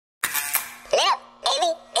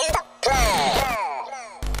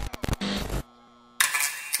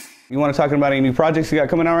You want to talk about any new projects you got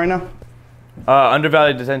coming out right now?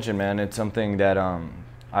 Undervalued Detention, man. It's something that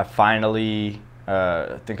I finally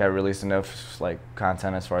think I released enough like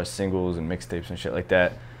content as far as singles and mixtapes and shit like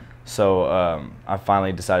that. So I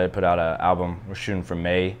finally decided to put out an album. We're shooting for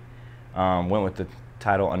May. Went with the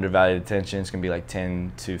title Undervalued Detention. It's gonna be like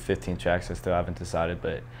 10 to 15 tracks. I still haven't decided,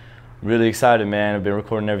 but I'm really excited, man. I've been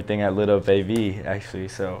recording everything at Lit Up AV actually.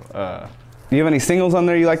 So do you have any singles on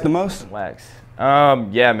there you like the most? Wax.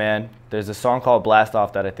 Yeah, man. There's a song called Blast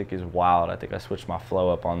Off that I think is wild. I think I switched my flow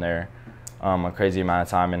up on there a crazy amount of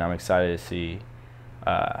time, and I'm excited to see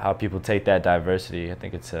how people take that diversity. I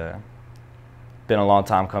think it's been a long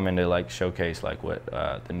time coming to like showcase like what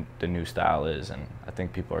the new style is, and I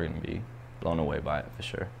think people are gonna be blown away by it for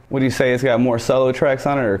sure. Would you say it's got more solo tracks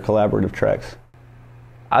on it or collaborative tracks?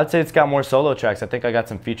 I'd say it's got more solo tracks. I think I got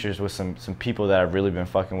some features with some people that I've really been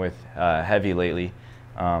fucking with heavy lately.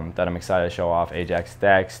 That I'm excited to show off. Ajax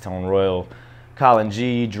Stacks, Tone Royal, Colin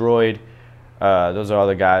G, Droid. Those are all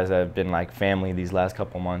the guys that have been like family these last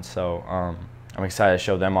couple months. So I'm excited to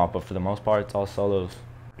show them off. But for the most part, it's all solos.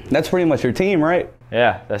 That's pretty much your team, right?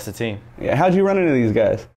 Yeah, that's the team. Yeah. How'd you run into these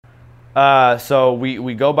guys? So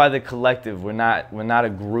we go by the collective. We're not a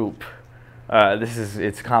group.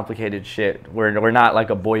 It's complicated shit. We're not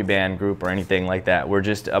like a boy band group or anything like that. We're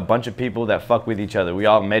just a bunch of people that fuck with each other. We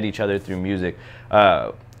all met each other through music.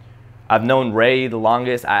 I've known Ray the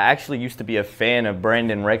longest. I actually used to be a fan of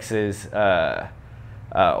Brandon Rex's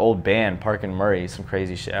old band, Park and Murray. Some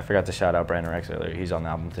crazy shit. I forgot to shout out Brandon Rex earlier. He's on the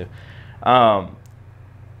album too.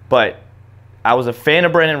 But I was a fan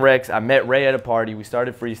of Brandon Rex. I met Ray at a party. We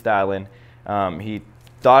started freestyling. He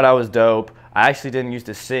thought I was dope. I actually didn't used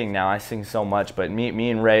to sing. Now I sing so much, but me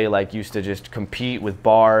and Ray like used to just compete with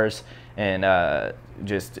bars and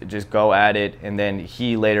just go at it. And then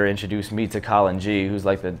he later introduced me to Colin G, who's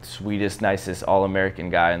like the sweetest, nicest all-American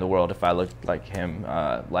guy in the world. If I looked like him,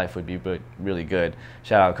 life would be really good.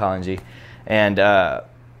 Shout out Colin G. And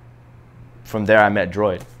from there I met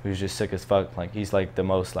Droid, who's just sick as fuck. Like he's like the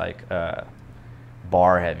most like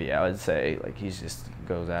bar heavy, I would say. Like he's just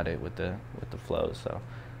goes at it with the flows. So.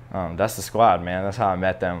 That's the squad, man. That's how I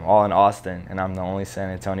met them, all in Austin, and I'm the only San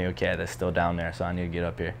Antonio cat that's still down there, so I need to get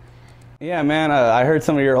up here. Yeah, man, I heard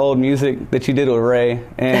some of your old music that you did with Ray,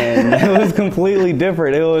 and it was completely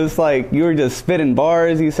different. It was like you were just spitting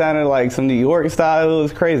bars. You sounded like some New York style. It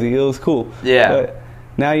was crazy. It was cool. Yeah. But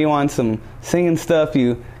now you on some singing stuff.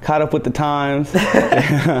 You caught up with the times.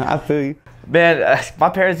 I feel you. Man, my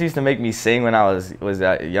parents used to make me sing when I was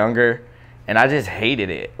younger, and I just hated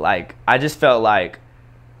it. Like, I just felt like,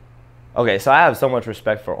 okay, so I have so much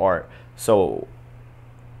respect for art. So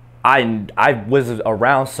I was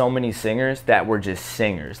around so many singers that were just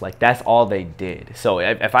singers. Like that's all they did. So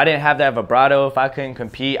if I didn't have that vibrato, if I couldn't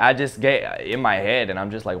compete, I just get in my head and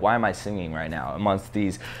I'm just like, why am I singing right now amongst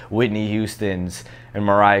these Whitney Houstons and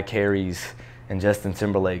Mariah Careys and Justin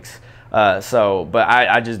Timberlakes? But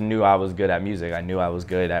I just knew I was good at music. I knew I was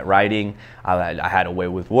good at writing. I had a way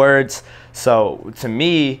with words. So to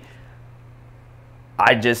me,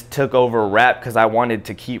 I just took over rap because I wanted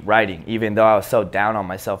to keep writing, even though I was so down on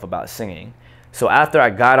myself about singing. So after I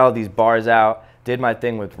got all these bars out, did my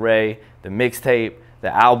thing with Ray, the mixtape, the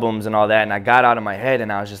albums and all that, and I got out of my head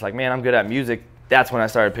and I was just like, man, I'm good at music. That's when I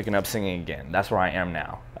started picking up singing again. That's where I am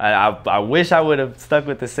now. I wish I would have stuck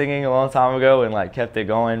with the singing a long time ago and like kept it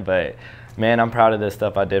going, but man, I'm proud of the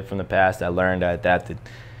stuff I did from the past. I learned, I adapted,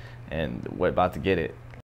 and we're about to get it.